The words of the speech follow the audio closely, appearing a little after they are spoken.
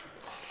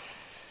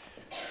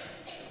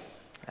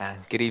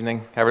Good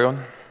evening,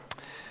 everyone,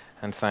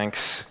 and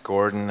thanks,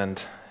 Gordon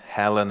and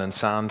Helen and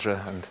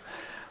Sandra and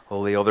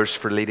all the others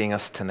for leading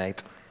us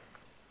tonight.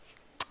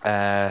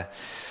 How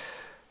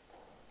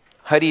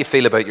do you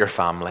feel about your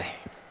family?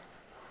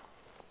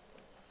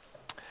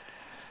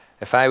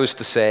 If I was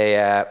to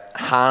say,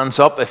 hands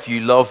up if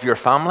you love your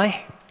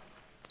family,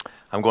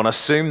 I'm going to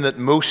assume that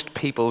most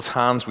people's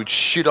hands would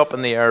shoot up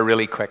in the air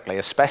really quickly,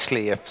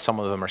 especially if some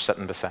of them are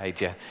sitting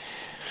beside you.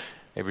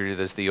 Maybe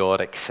there's the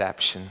odd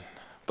exception.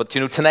 But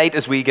tonight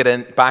as we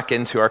get back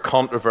into our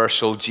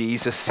controversial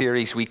Jesus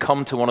series, we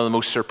come to one of the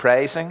most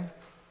surprising,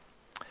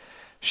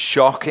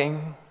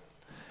 shocking,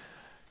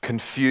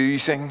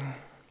 confusing,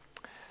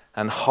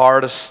 and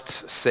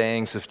hardest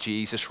sayings of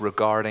Jesus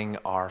regarding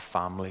our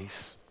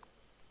families.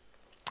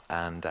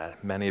 And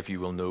many of you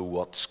will know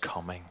what's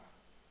coming.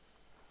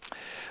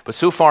 But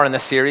so far in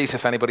this series,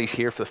 if anybody's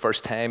here for the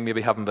first time,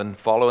 maybe haven't been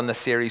following this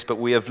series, but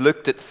we have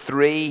looked at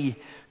three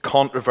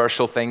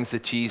controversial things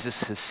that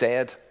Jesus has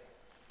said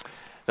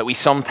that we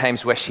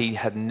sometimes wish he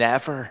had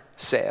never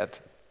said.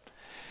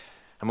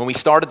 And when we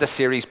started this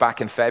series back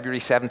in February,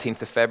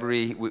 17th of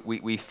February,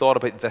 we thought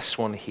about this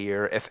one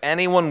here. If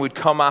anyone would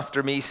come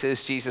after me,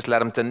 says Jesus,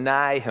 let him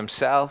deny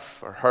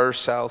himself or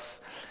herself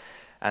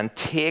and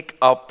take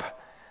up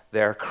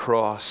their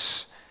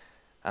cross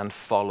and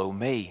follow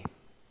me.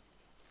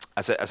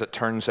 As it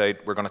turns out,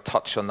 we're going to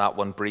touch on that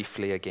one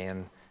briefly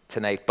again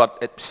tonight. But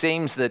it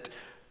seems that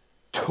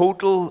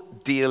total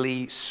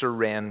daily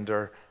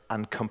surrender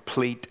and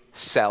complete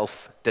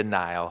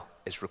self-denial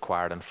is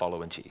required in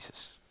following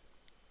Jesus.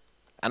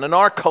 And in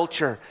our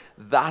culture,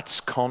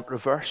 that's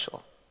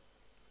controversial.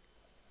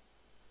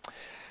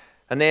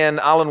 And then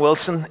Alan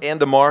Wilson,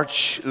 end of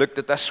March, looked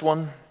at this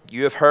one.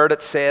 You have heard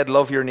it said,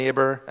 love your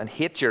neighbor and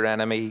hate your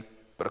enemy.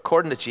 But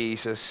according to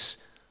Jesus,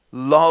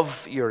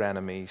 love your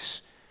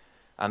enemies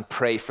and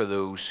pray for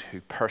those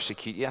who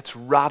persecute you. That's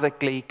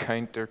radically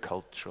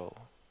countercultural.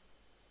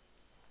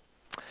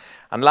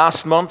 And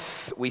last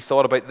month, we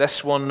thought about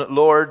this one.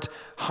 Lord,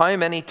 how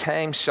many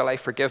times shall I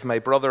forgive my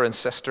brother and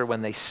sister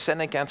when they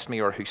sin against me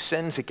or who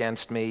sins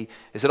against me?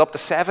 Is it up to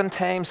 7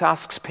 times,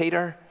 asks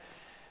Peter.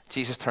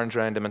 Jesus turns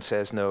around to him and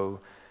says, no,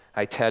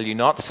 I tell you,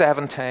 not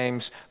 7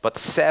 times, but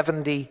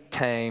 70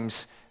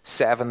 times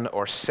 7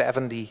 or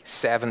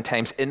 77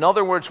 times. In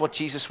other words, what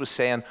Jesus was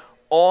saying,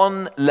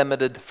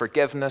 unlimited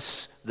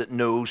forgiveness that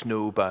knows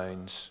no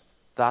bounds.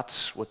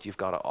 That's what you've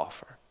got to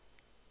offer.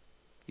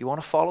 You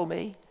want to follow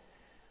me?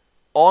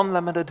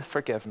 Unlimited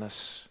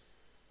forgiveness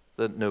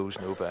that knows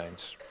no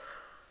bounds.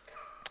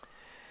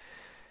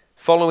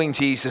 Following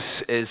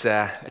Jesus is,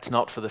 it's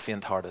not for the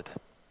faint-hearted.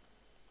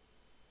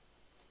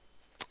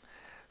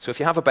 So if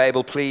you have a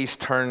Bible, please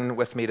turn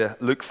with me to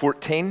Luke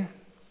 14.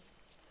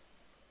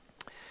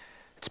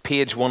 It's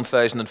page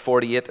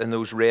 1048 in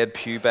those red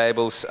pew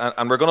Bibles.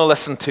 And we're going to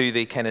listen to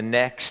the kind of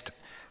next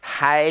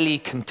highly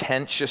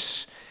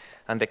contentious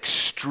and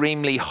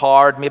extremely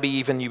hard, maybe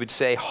even you would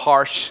say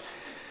harsh,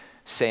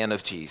 saying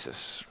of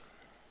Jesus.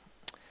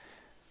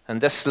 And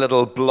this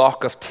little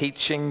block of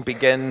teaching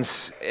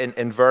begins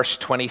in verse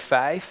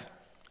 25.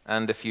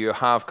 And if you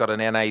have got an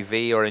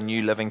NIV or a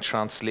New Living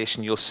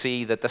Translation, you'll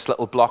see that this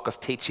little block of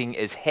teaching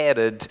is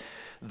headed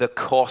the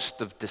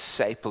cost of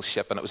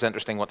discipleship. And it was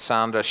interesting what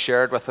Sandra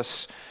shared with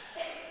us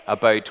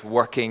about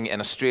working in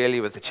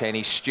Australia with the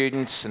Chinese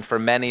students. And for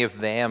many of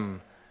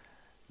them,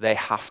 they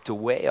have to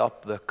weigh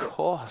up the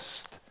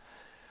cost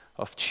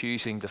of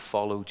choosing to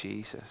follow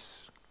Jesus.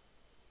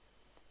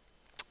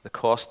 The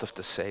cost of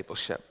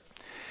discipleship.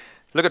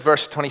 Look at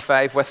verse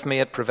 25 with me.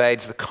 It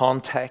provides the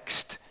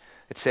context.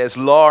 It says,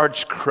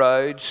 large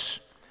crowds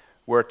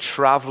were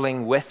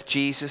traveling with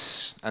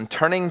Jesus, and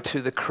turning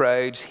to the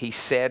crowds, he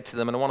said to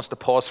them, and I want us to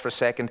pause for a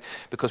second,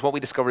 because what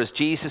we discover is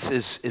Jesus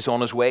is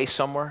on his way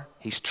somewhere.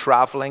 He's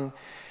traveling.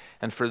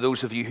 And for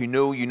those of you who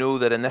know, you know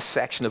that in this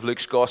section of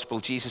Luke's gospel,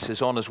 Jesus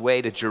is on his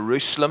way to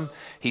Jerusalem.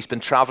 He's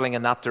been traveling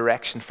in that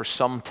direction for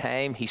some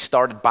time. He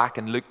started back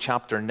in Luke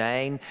chapter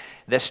 9.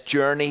 This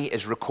journey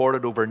is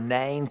recorded over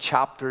 9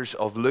 chapters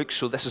of Luke,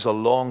 so this is a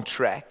long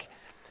trek.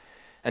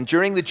 And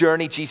during the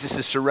journey, Jesus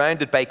is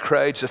surrounded by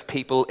crowds of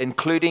people,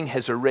 including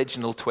his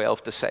original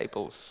 12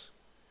 disciples.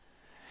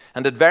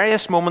 And at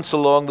various moments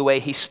along the way,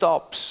 he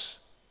stops.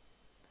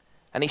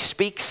 And he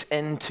speaks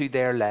into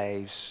their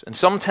lives. And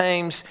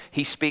sometimes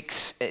he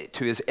speaks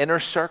to his inner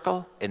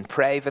circle in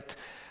private,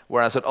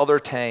 whereas at other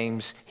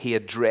times he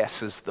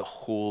addresses the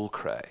whole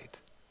crowd.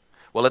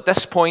 Well, at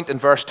this point in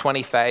verse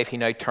 25, he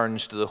now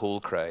turns to the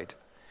whole crowd.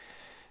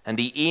 And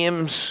he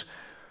aims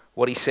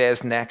what he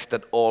says next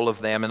at all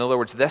of them. In other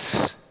words,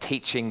 this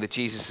teaching that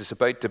Jesus is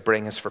about to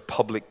bring is for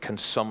public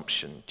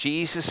consumption.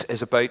 Jesus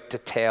is about to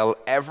tell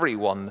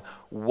everyone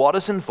what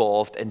is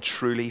involved in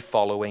truly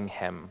following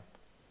him.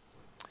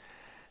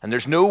 And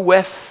there's no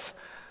whiff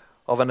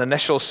of an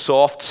initial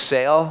soft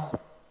sell.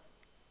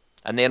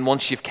 And then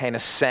once you've kind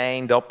of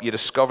signed up, you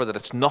discover that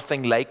it's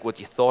nothing like what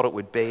you thought it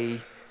would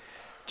be.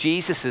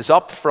 Jesus is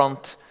up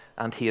front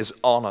and he is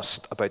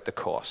honest about the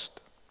cost.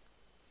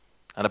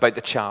 and about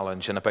the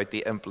challenge and about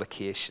the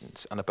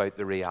implications and about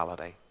the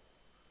reality.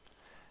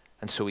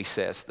 And so he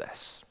says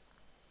this: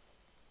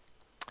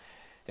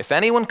 if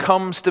anyone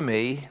comes to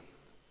me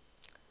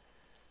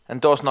and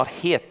does not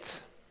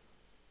hate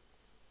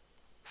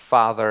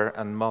father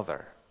and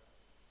mother,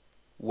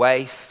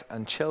 wife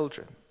and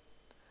children,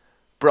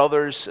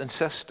 brothers and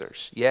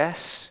sisters,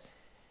 yes,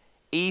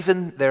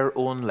 even their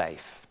own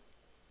life,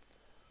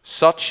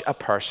 such a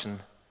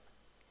person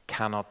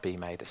cannot be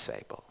my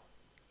disciple.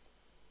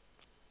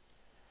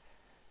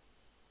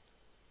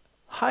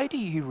 How do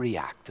you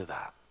react to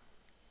that?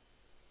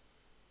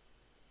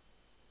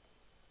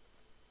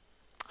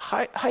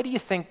 How do you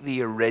think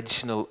the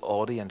original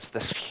audience,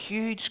 this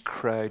huge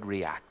crowd,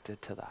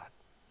 reacted to that?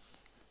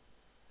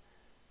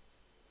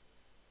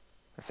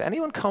 If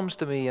anyone comes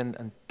to me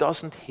and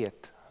doesn't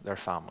hate their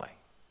family,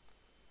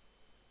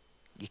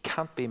 you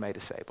can't be my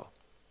disciple.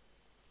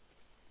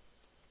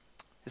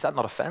 Is that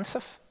not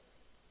offensive?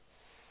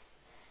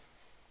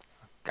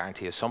 I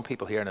guarantee you some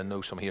people here, and I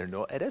know some here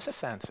know, it is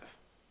offensive.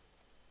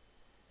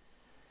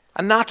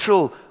 A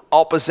natural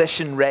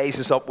opposition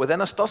rises up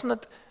within us, doesn't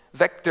it?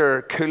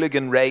 Victor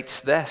Cooligan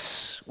writes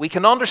this: we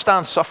can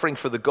understand suffering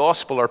for the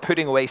gospel or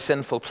putting away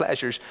sinful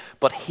pleasures,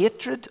 but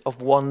hatred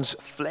of one's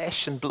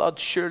flesh and blood,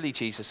 surely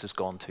Jesus has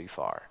gone too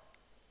far.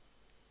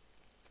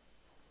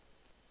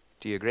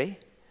 Do you agree?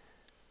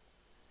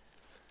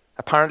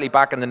 Apparently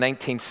back in the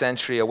 19th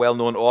century, a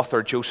well-known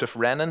author, Joseph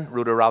Renan,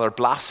 wrote a rather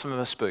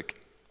blasphemous book.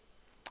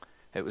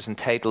 It was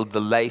entitled The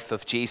Life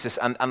of Jesus.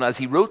 And as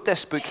he wrote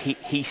this book,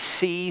 he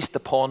seized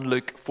upon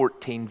Luke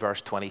 14,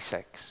 verse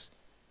 26.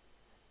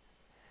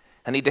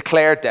 And he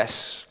declared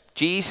this: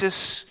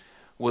 Jesus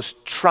was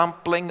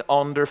trampling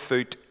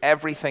underfoot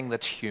everything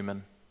that's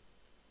human,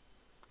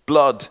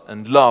 blood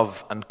and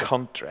love and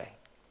country,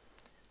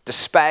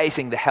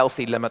 despising the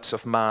healthy limits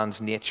of man's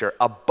nature,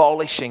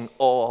 abolishing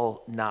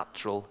all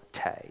natural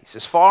ties.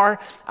 As far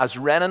as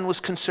Renan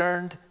was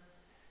concerned,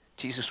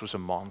 Jesus was a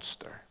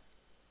monster.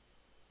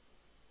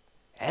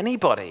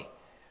 Anybody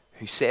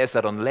who says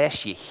that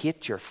unless you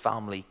hate your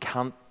family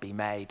can't be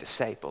my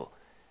disciple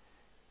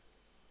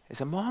is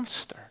a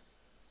monster.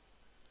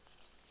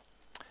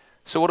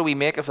 So what do we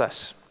make of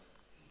this?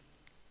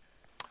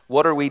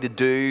 What are we to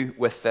do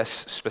with this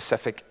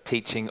specific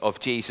teaching of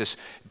Jesus?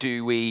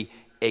 Do we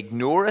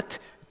ignore it?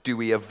 Do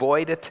we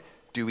avoid it?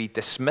 Do we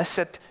dismiss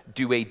it?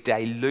 Do we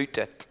dilute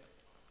it?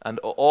 And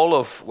all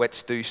of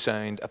which do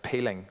sound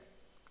appealing.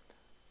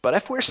 But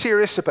if we're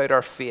serious about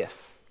our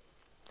faith,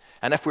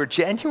 and if we're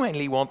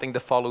genuinely wanting to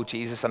follow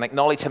Jesus and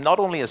acknowledge him not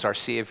only as our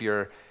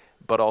Savior,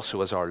 but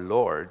also as our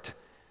Lord,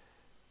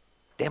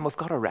 then we've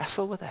got to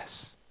wrestle with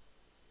this.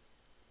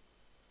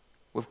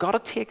 We've got to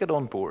take it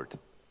on board.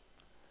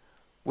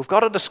 We've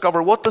got to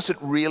discover, what does it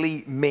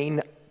really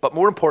mean, but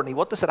more importantly,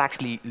 what does it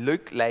actually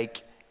look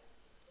like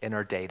in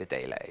our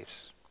day-to-day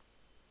lives?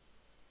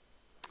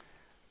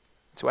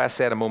 That's why I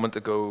said a moment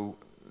ago,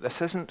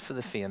 this isn't for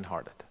the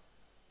faint-hearted.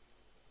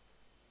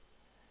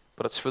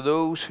 But it's for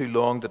those who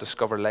long to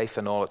discover life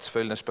in all its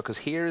fullness, because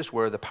here's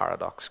where the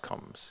paradox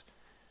comes.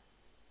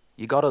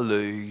 You got to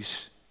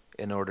lose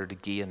in order to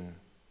gain.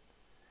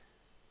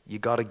 You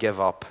got to give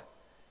up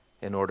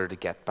in order to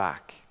get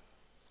back.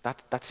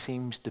 That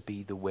seems to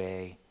be the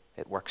way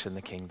it works in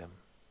the kingdom.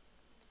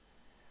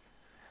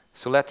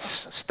 So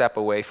let's step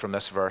away from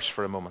this verse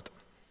for a moment.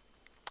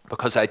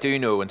 Because I do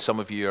know, and some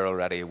of you are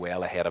already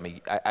well ahead of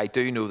me, I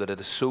do know that it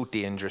is so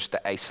dangerous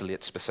to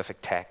isolate specific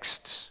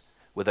texts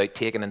without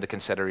taking into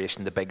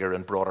consideration the bigger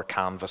and broader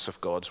canvas of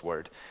God's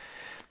word.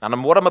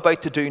 And what I'm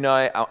about to do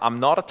now, I'm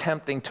not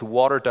attempting to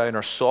water down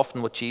or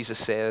soften what Jesus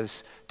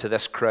says to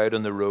this crowd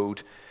on the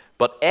road.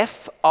 But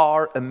if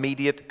our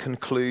immediate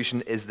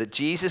conclusion is that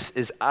Jesus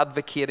is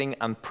advocating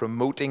and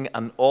promoting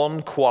an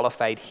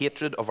unqualified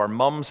hatred of our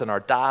mums and our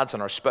dads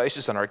and our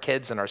spouses and our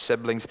kids and our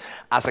siblings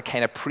as a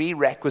kind of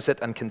prerequisite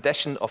and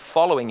condition of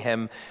following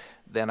him,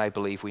 then I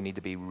believe we need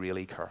to be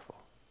really careful.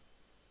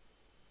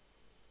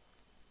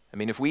 I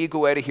mean, if we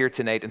go out of here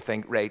tonight and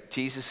think, right,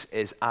 Jesus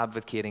is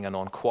advocating an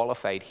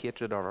unqualified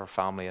hatred of our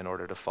family in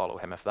order to follow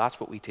him, if that's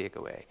what we take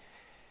away,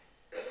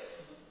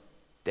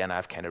 then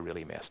I've kind of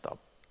really messed up.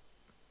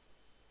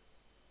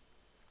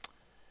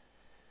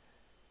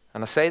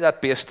 And I say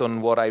that based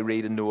on what I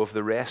read and know of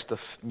the rest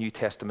of New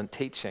Testament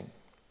teaching.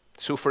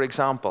 So, for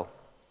example,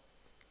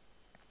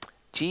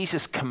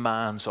 Jesus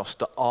commands us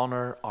to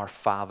honor our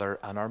father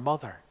and our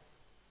mother.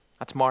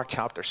 That's Mark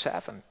chapter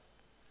 7.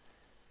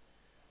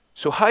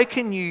 So how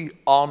can you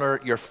honor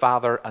your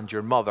father and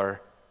your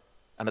mother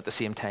and at the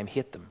same time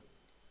hate them?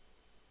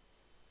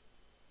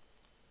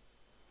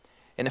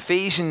 In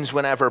Ephesians,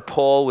 whenever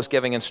Paul was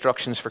giving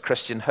instructions for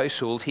Christian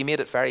households, he made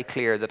it very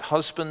clear that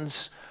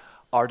husbands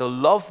are to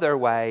love their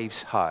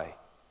wives how?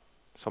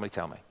 Somebody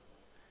tell me.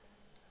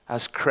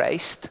 As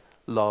Christ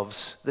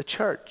loves the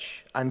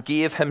church and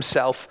gave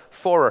himself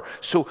for her.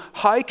 So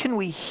how can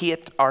we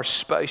hate our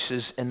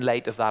spouses in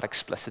light of that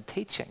explicit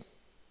teaching?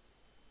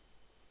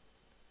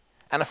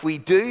 And if we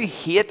do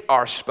hate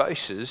our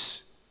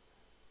spouses,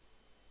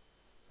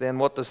 then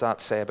what does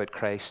that say about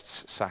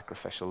Christ's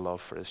sacrificial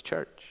love for his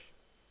church?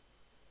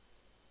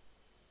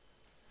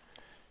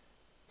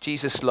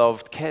 Jesus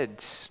loved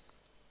kids.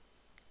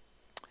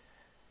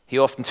 He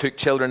often took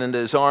children into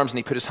his arms and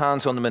he put his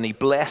hands on them and he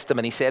blessed them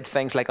and he said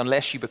things like,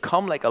 unless you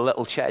become like a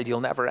little child,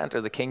 you'll never enter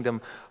the kingdom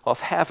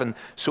of heaven.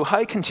 So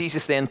how can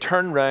Jesus then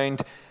turn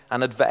round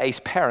and advise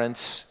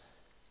parents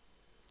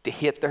to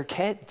hate their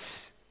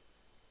kids?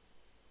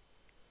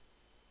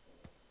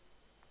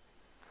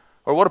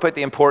 Or what about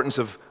the importance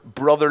of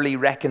brotherly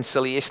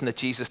reconciliation that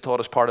Jesus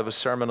taught as part of his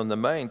Sermon on the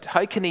Mount?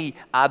 How can he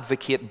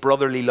advocate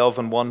brotherly love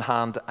on one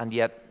hand and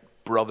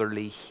yet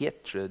brotherly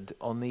hatred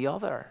on the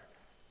other?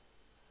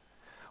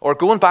 Or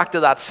going back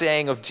to that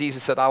saying of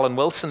Jesus that Alan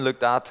Wilson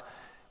looked at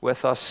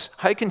with us,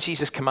 how can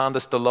Jesus command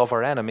us to love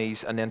our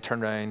enemies and then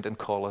turn around and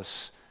call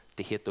us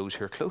to hate those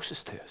who are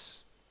closest to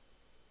us?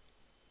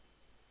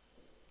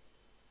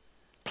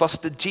 Plus,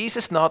 did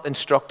Jesus not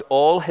instruct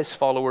all his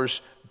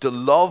followers to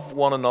love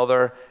one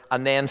another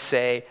and then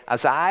say,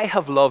 as I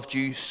have loved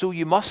you, so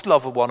you must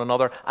love one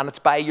another, and it's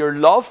by your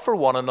love for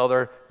one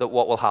another that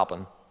what will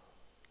happen?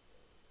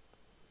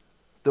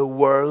 The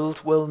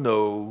world will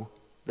know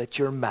that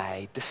you're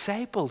my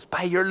disciples,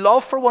 by your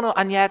love for one another,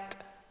 and yet,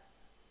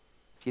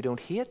 if you don't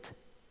hate.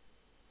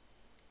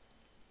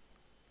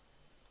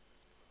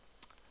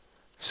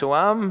 So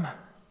am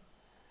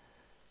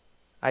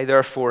I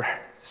therefore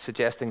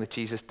suggesting that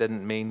Jesus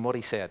didn't mean what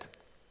he said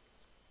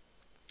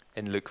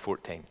in Luke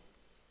 14?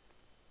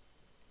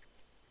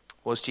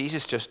 Was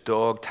Jesus just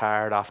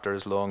dog-tired after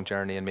his long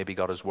journey and maybe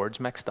got his words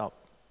mixed up?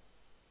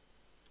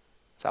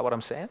 Is that what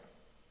I'm saying?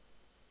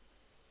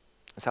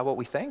 Is that what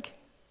we think?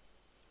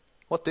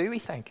 What do we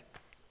think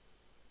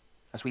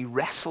as we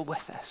wrestle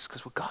with this?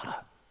 Because we've got to.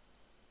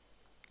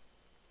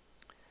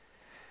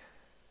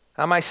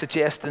 Am I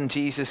suggesting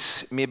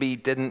Jesus maybe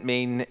didn't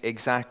mean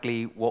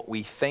exactly what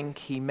we think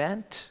he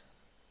meant?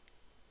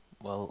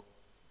 Well,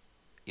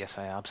 yes,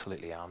 I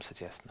absolutely am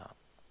suggesting that.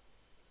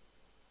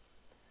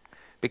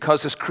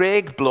 Because as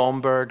Craig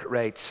Blomberg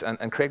writes,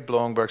 and Craig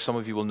Blomberg, some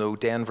of you will know,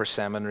 Denver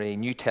Seminary,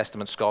 New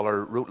Testament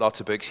scholar, wrote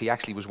lots of books. He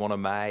actually was one of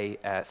my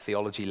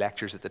theology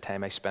lecturers at the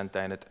time I spent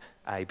down at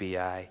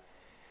IBI.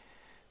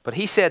 But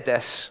he said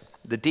this: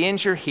 the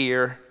danger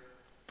here,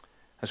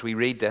 as we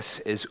read this,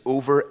 is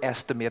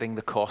overestimating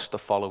the cost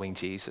of following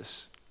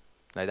Jesus.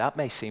 Now that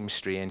may seem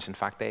strange. In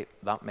fact,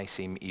 that may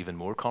seem even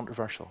more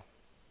controversial.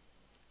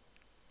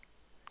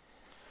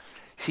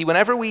 See,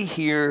 whenever we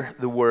hear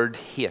the word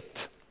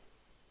hate,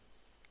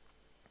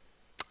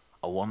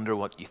 I wonder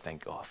what you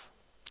think of,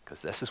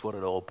 because this is what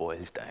it all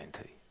boils down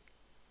to.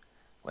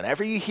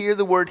 Whenever you hear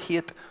the word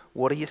hate,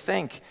 what do you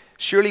think?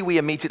 Surely we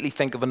immediately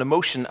think of an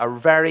emotion, a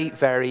very,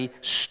 very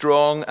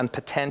strong and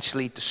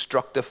potentially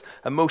destructive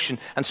emotion.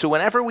 And so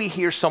whenever we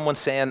hear someone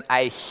saying,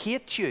 I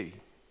hate you,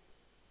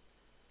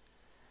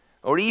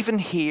 or even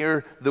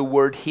hear the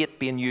word hate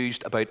being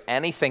used about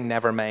anything,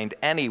 never mind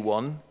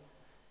anyone,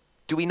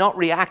 do we not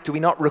react? Do we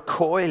not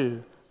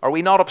recoil? Are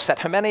we not upset?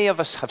 How many of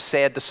us have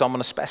said to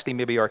someone, especially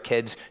maybe our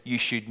kids, you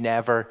should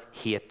never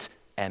hate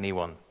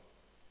anyone?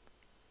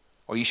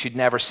 Or you should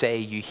never say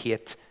you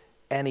hate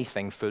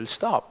anything, full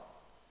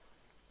stop.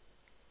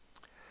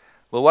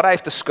 Well, what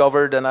I've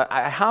discovered, and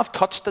I have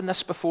touched on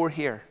this before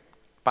here,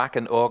 back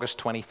in August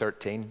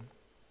 2013,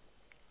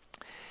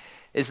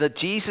 is that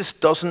Jesus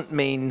doesn't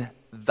mean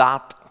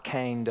that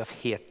kind of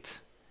hate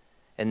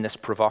in this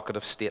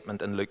provocative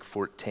statement in Luke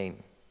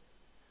 14.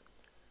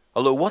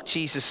 Although what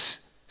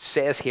Jesus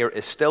says here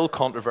is still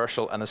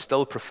controversial and is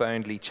still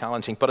profoundly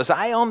challenging. But as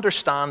I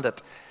understand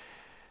it,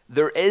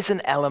 there is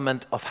an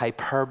element of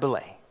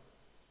hyperbole.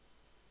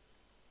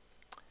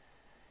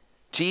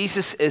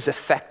 Jesus is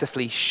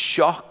effectively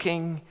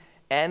shocking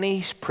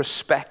any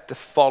prospective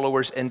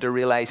followers into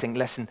realizing,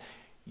 listen,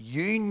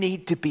 you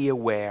need to be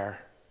aware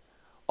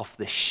of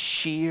the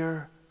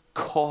sheer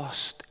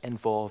cost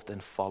involved in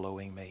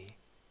following me.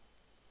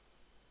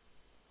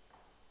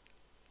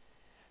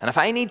 And if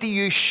I need to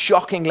use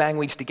shocking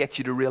language to get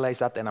you to realize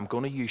that, then I'm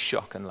going to use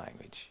shocking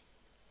language.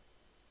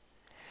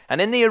 And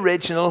in the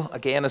original,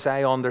 again, as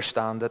I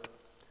understand it,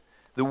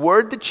 the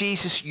word that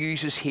Jesus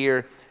uses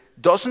here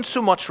doesn't so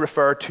much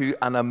refer to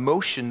an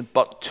emotion,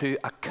 but to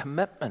a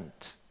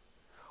commitment,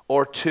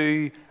 or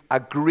to a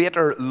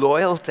greater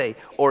loyalty,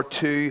 or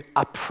to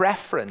a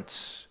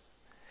preference.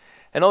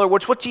 In other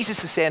words, what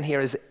Jesus is saying here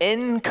is,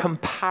 in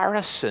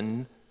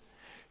comparison,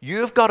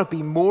 you've got to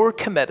be more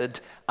committed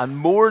and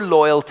more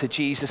loyal to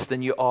Jesus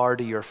than you are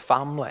to your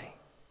family.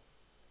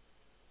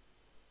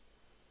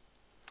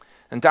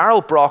 And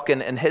Darrell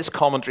Brocken, in his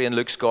commentary in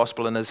Luke's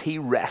Gospel, and as he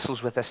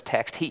wrestles with this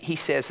text, he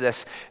says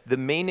this: the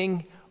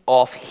meaning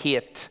of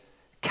hate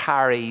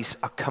carries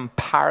a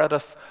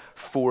comparative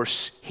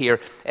force here.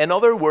 In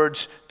other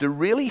words, to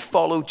really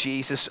follow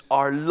Jesus,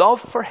 our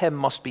love for him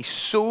must be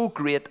so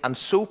great and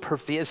so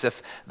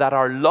pervasive that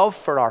our love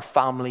for our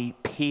family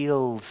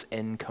pales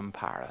in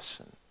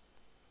comparison.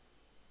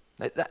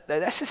 Now,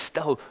 this is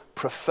still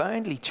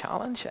profoundly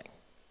challenging.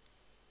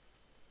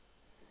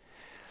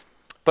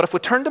 But if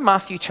we turn to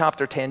Matthew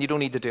chapter 10, you don't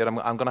need to do it, I'm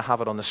going to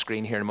have it on the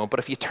screen here in a moment. But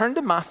if you turn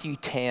to Matthew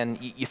 10,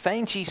 you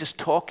find Jesus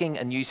talking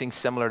and using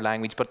similar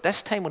language. But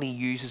this time when he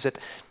uses it,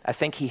 I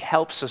think he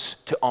helps us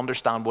to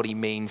understand what he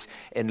means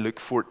in Luke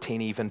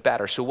 14 even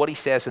better. So what he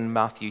says in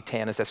Matthew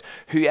 10 is this: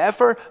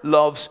 whoever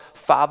loves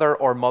father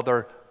or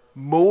mother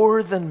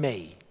more than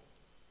me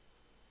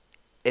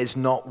is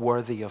not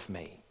worthy of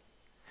me.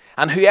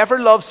 And whoever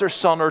loves their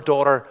son or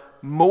daughter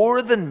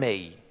more than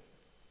me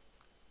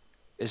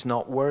is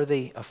not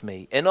worthy of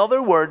me. In other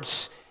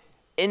words,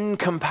 in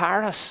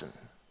comparison,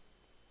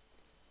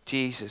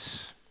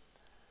 Jesus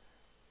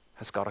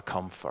has got to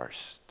come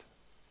first.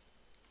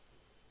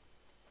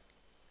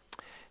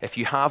 If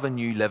you have a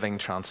New Living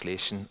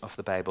Translation of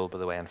the Bible, by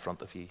the way, in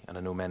front of you, and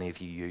I know many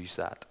of you use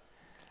that,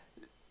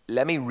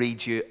 let me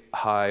read you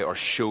how, or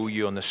show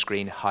you on the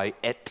screen how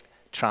it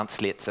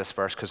translates this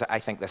verse, because I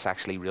think this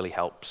actually really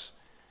helps.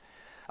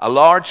 A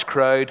large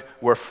crowd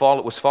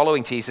was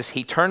following Jesus.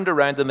 He turned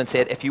around them and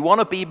said, if you want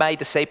to be my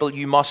disciple,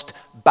 you must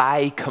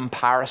by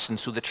comparison.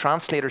 So the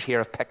translators here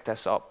have picked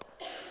this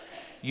up.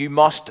 You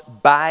must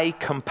by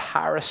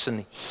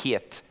comparison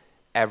hate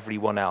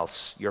everyone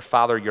else. Your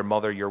father, your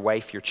mother, your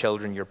wife, your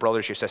children, your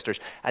brothers, your sisters.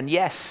 And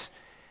yes,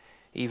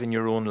 even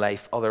your own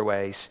life.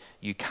 Otherwise,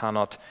 you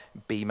cannot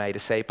be my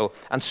disciple.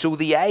 And so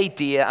the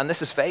idea, and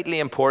this is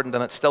vitally important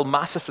and it's still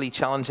massively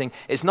challenging,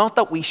 is not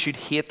that we should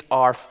hate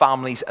our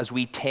families as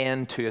we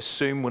tend to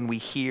assume when we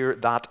hear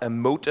that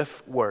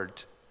emotive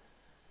word.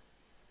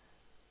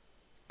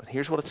 But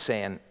here's what it's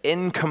saying.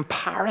 In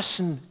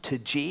comparison to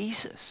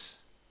Jesus,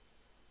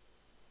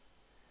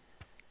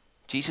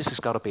 Jesus has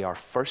got to be our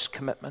first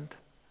commitment,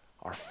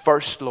 our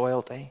first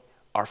loyalty,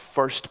 our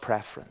first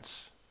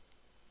preference.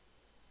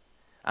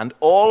 And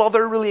all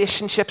other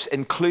relationships,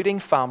 including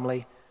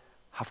family,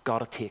 have got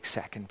to take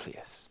second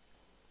place.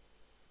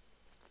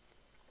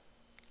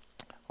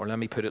 Or let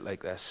me put it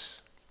like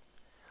this.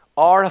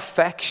 Our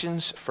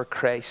affections for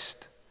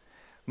Christ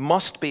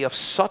must be of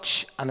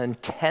such an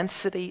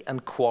intensity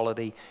and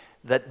quality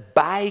that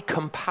by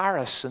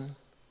comparison,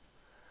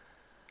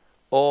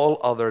 all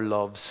other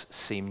loves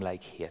seem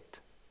like hate.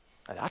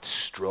 Now, that's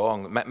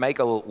strong.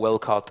 Michael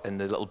Wilcott in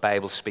the Little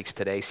Bible Speaks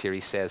Today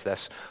series says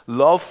this: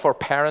 love for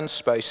parents,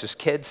 spouses,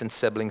 kids, and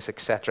siblings,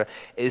 etc.,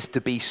 is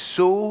to be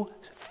so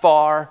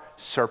far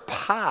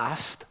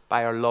surpassed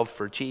by our love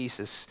for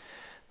Jesus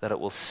that it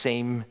will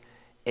seem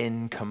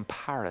in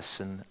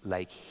comparison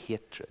like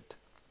hatred.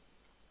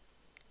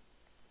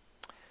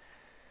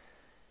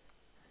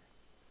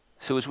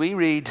 So as we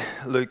read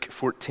Luke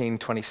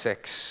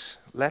 14:26,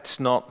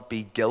 let's not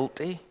be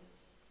guilty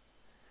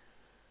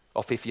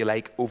of, if you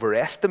like,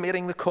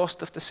 overestimating the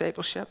cost of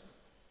discipleship.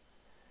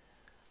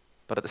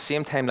 But at the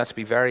same time, let's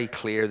be very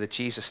clear that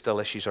Jesus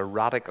still issues a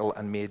radical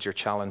and major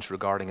challenge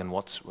regarding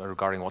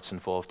what's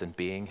involved in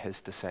being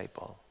his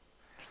disciple.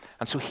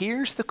 And so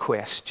here's the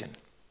question,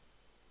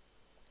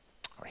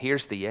 or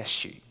here's the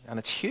issue, and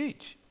it's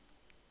huge.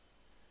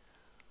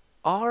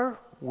 Are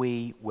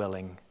we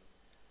willing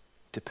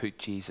to put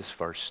Jesus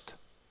first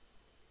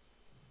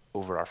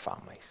over our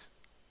families?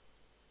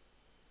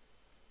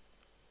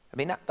 I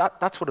mean,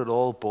 that's what it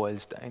all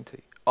boils down to.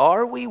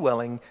 Are we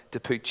willing to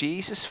put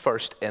Jesus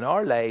first in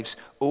our lives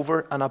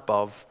over and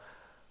above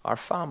our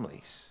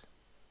families?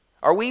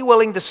 Are we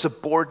willing to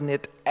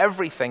subordinate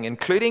everything,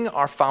 including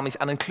our families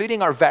and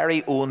including our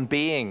very own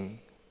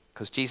being?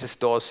 Because Jesus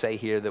does say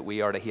here that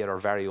we are to hate our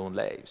very own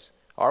lives.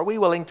 Are we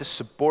willing to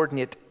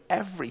subordinate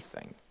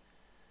everything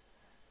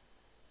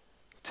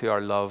to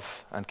our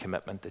love and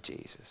commitment to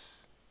Jesus?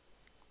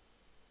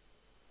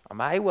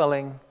 Am I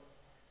willing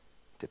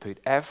to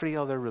put every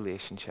other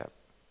relationship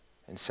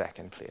in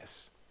second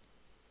place?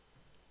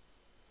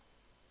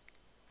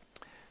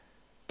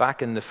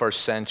 Back in the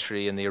first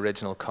century, in the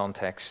original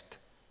context,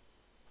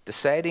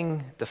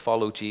 deciding to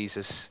follow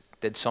Jesus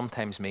did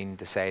sometimes mean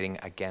deciding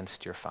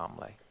against your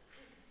family,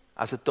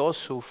 as it does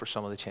so for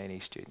some of the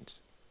Chinese students.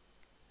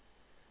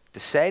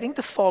 Deciding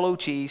to follow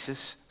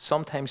Jesus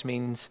sometimes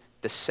means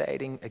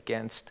deciding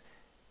against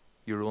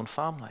your own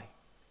family.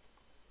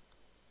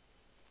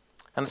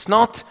 And it's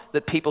not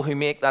that people who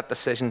make that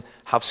decision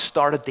have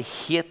started to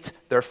hate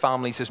their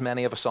families, as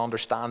many of us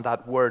understand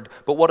that word.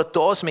 But what it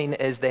does mean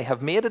is they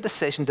have made a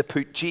decision to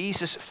put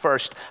Jesus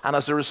first. And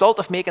as a result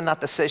of making that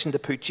decision to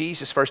put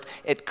Jesus first,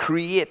 it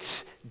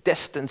creates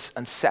distance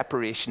and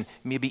separation,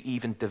 maybe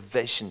even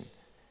division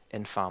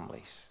in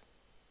families.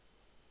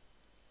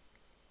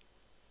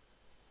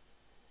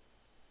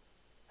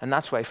 And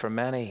that's why for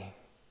many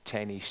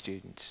Chinese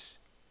students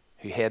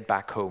who head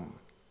back home,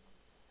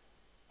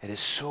 it is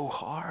so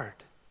hard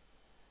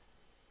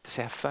to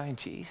say, I've found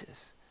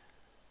Jesus.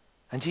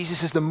 And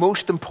Jesus is the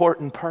most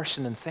important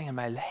person and thing in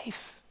my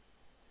life.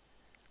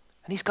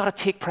 And he's got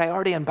to take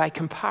priority, and by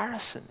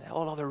comparison,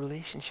 all other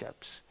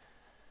relationships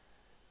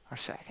are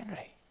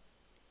secondary.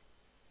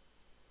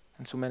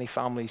 And so many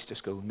families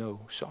just go, no,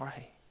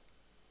 sorry.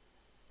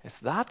 If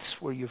that's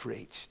where you've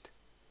reached,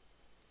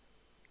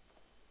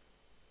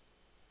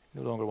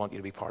 I no longer want you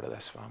to be part of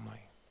this family.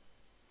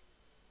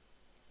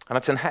 And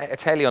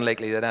it's highly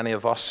unlikely that any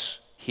of us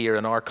here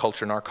in our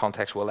culture, in our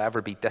context, will ever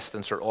be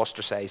distanced or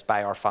ostracized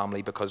by our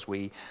family because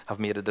we have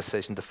made a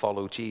decision to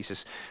follow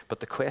Jesus. But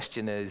the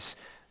question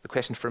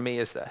for me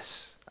is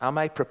this: am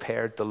I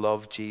prepared to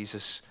love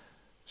Jesus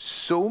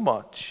so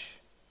much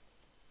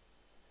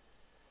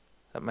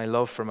that my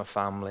love for my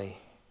family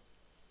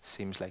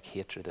seems like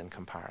hatred in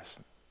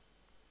comparison?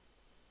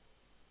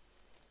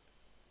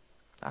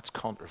 That's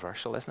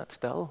controversial, isn't it,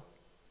 still?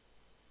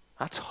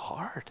 That's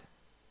hard.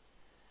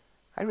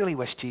 I really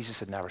wish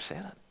Jesus had never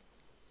said it.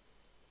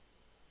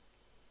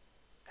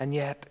 And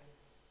yet,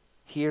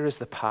 here is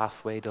the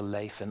pathway to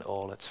life in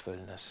all its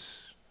fullness,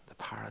 the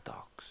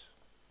paradox.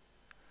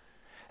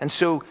 And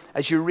so,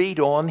 as you read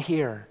on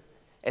here,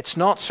 it's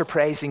not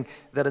surprising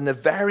that in the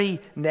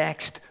very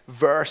next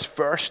verse,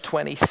 verse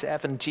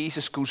 27,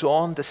 Jesus goes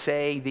on to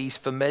say these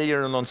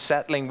familiar and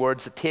unsettling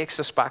words that takes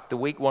us back to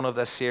week 1 of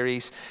this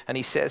series. And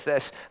he says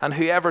this: "And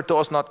whoever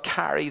does not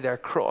carry their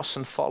cross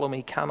and follow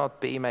me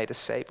cannot be my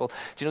disciple."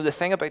 Do you know, the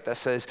thing about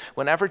this is,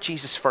 whenever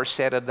Jesus first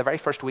said it, the very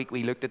first week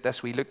we looked at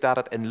this, we looked at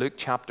it in Luke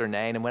chapter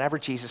 9. And whenever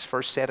Jesus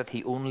first said it,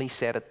 he only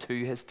said it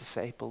to his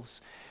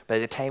disciples. By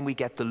the time we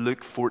get to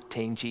Luke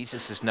 14,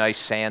 Jesus is now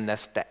saying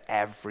this to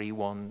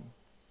everyone.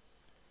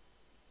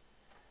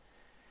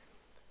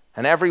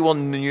 And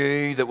everyone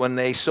knew that when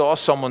they saw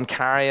someone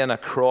carrying a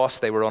cross,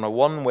 they were on a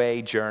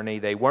one-way journey.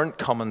 They weren't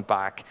coming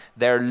back.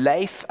 Their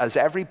life, as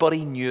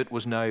everybody knew it,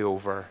 was now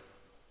over.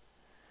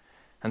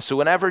 And so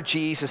whenever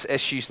Jesus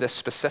issues this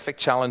specific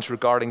challenge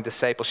regarding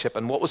discipleship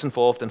and what was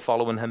involved in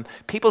following him,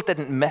 people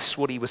didn't miss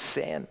what he was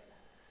saying.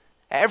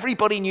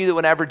 Everybody knew that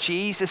whenever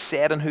Jesus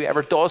said, "And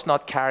whoever does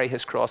not carry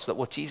his cross," that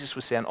what Jesus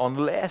was saying,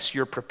 unless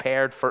you're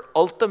prepared for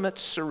ultimate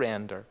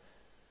surrender,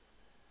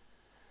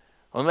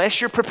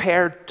 unless you're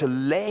prepared to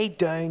lay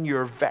down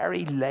your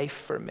very life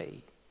for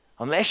me,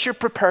 unless you're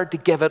prepared to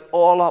give it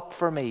all up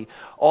for me,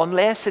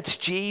 unless it's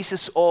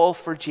Jesus, all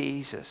for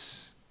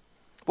Jesus.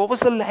 What was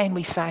the line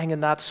we sang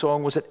in that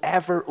song? Was it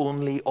ever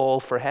only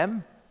all for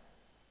him?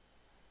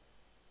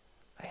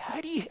 How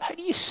do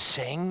you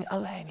sing a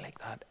line like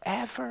that?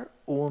 Ever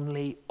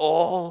only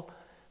all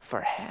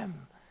for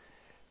him.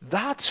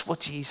 That's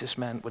what Jesus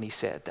meant when he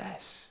said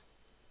this.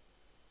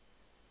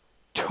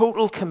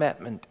 Total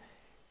commitment.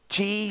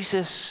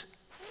 Jesus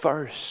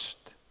first,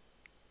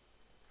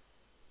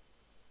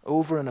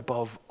 over and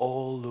above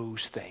all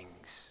those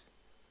things,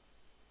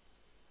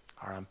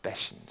 our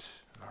ambitions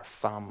and our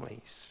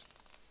families.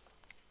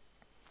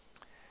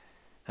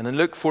 And in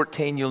Luke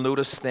 14, you'll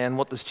notice then,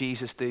 what does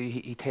Jesus do?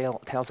 He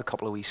tells a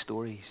couple of wee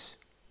stories,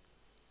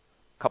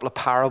 a couple of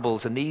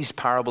parables. And these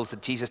parables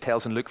that Jesus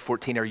tells in Luke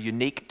 14 are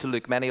unique to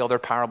Luke. Many other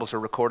parables are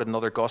recorded in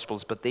other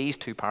Gospels, but these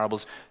two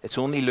parables, it's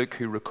only Luke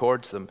who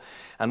records them.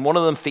 And one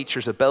of them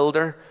features a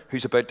builder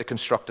who's about to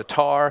construct a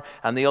tower,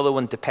 and the other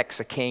one depicts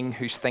a king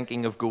who's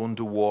thinking of going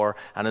to war.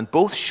 And in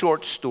both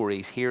short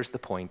stories, here's the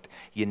point: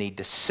 you need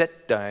to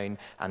sit down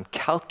and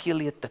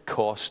calculate the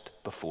cost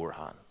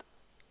beforehand.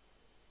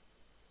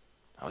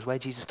 That was why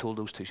Jesus told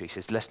those two. So he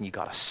says, listen, you've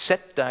got to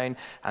sit down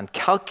and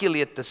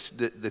calculate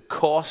the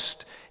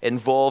cost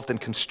involved in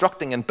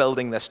constructing and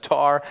building this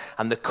tower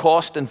and the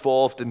cost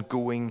involved in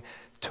going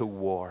to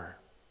war.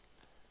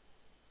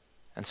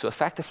 And so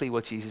effectively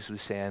what Jesus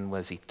was saying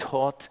was, he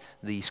taught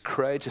these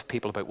crowds of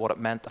people about what it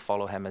meant to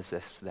follow him as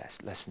this.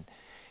 Listen,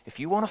 if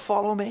you want to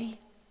follow me,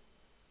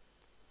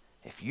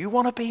 if you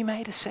want to be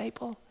my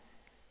disciple,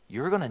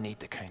 you're going to need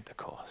to count the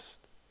cost.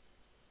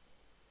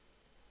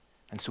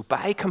 And so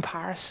by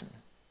comparison,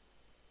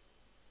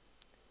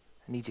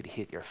 I need you to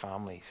hate your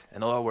families.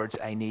 In other words,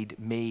 I need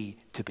me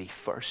to be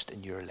first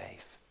in your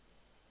life.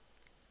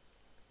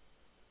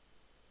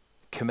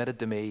 Committed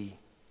to me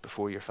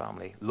before your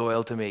family.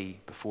 Loyal to me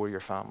before your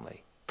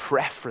family.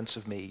 Preference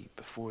of me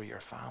before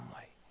your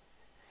family.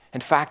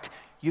 In fact,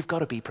 you've got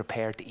to be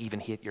prepared to even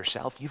hate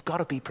yourself. You've got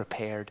to be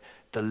prepared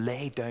to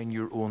lay down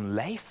your own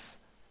life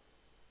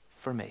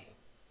for me.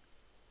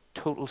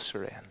 Total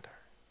surrender.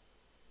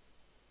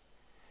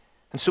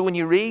 And so when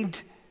you read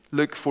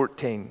Luke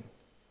 14,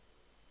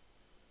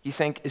 you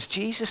think, is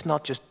Jesus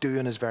not just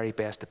doing his very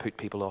best to put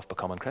people off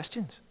becoming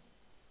Christians?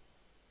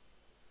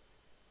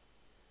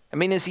 I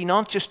mean, is he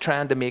not just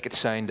trying to make it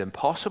sound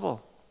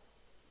impossible?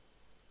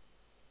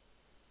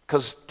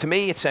 Because to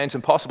me, it sounds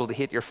impossible to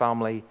hate your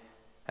family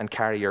and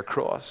carry your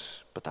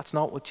cross. But that's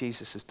not what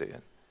Jesus is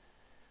doing.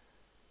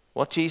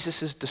 What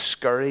Jesus is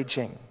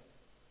discouraging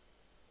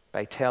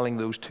by telling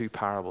those two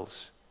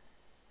parables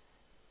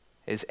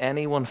is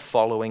anyone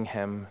following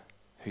him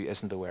who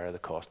isn't aware of the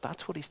cost.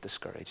 That's what he's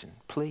discouraging.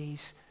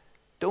 Please,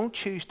 don't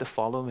choose to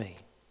follow me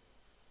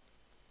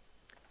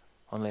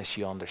unless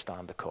you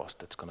understand the cost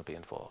that's going to be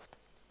involved.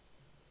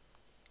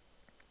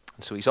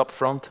 And so he's up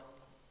front.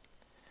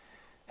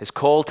 His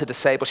call to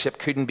discipleship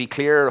couldn't be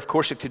clearer. Of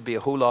course, it could be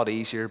a whole lot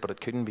easier, but it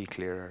couldn't be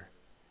clearer.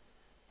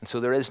 And so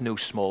there is no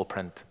small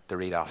print to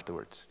read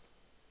afterwards.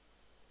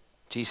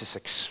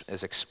 Jesus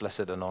is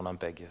explicit and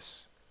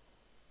unambiguous.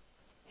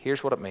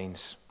 Here's what it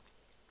means.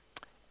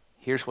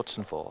 Here's what's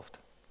involved.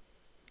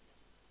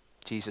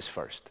 Jesus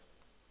first.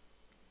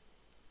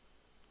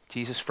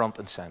 Jesus front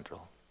and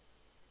central.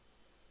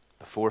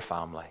 before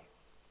family,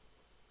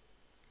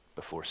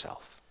 before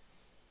self.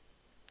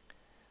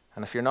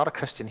 And if you're not a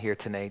Christian here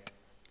tonight,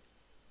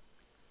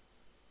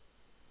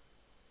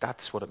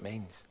 that's what it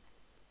means.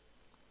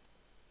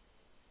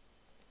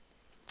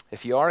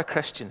 If you are a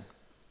Christian,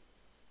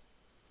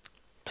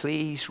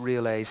 please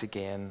realize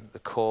again the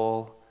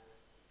call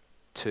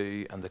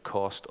to and the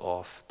cost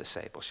of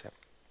discipleship.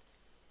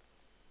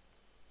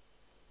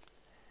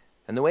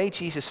 And the way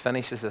Jesus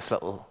finishes this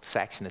little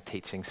section of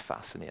teaching is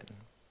fascinating.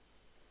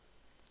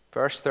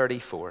 Verse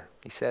 34,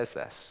 he says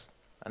this,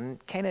 and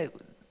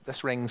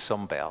this rings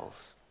some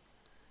bells,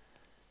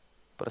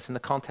 but it's in the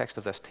context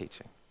of this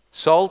teaching.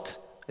 Salt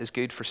is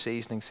good for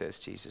seasoning, says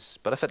Jesus,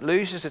 but if it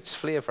loses its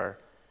flavor,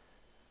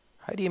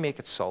 how do you make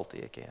it salty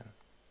again?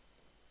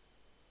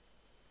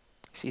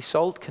 See,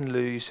 salt can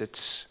lose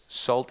its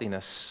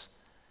saltiness,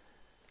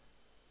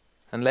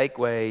 and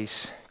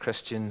likewise,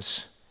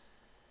 Christians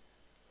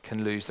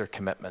can lose their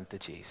commitment to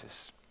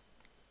Jesus.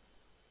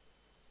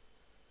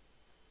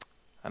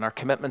 And our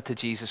commitment to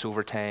Jesus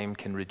over time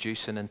can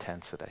reduce in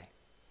intensity.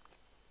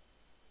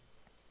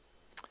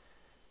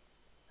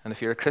 And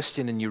if you're a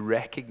Christian and you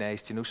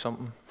recognize, do you know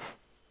something?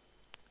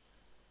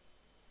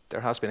 There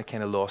has been a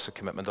kind of loss of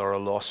commitment or a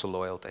loss of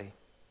loyalty.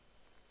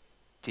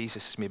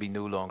 Jesus is maybe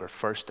no longer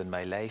first in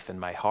my life, in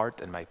my heart,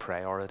 in my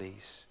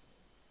priorities.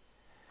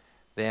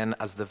 Then,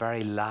 as the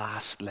very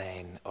last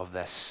line of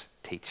this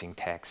teaching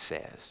text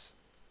says,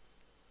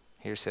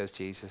 here says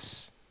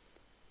Jesus,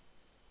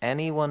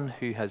 anyone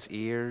who has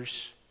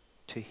ears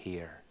to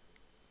hear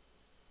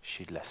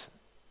should listen.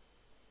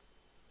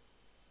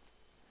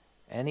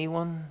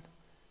 Anyone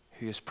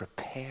who is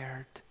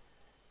prepared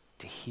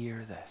to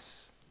hear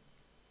this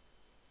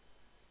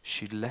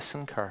should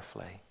listen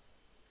carefully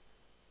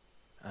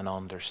and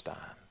understand.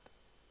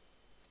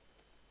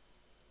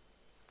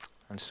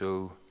 And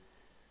so,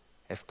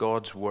 if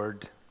God's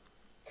word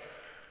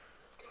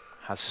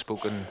has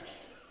spoken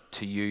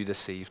to you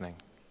this evening,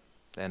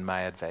 then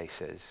my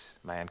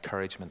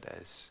encouragement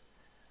is,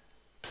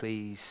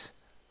 please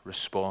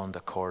respond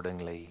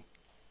accordingly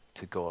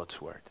to God's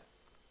word.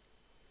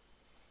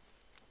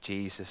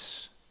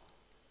 Jesus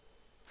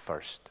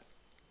first.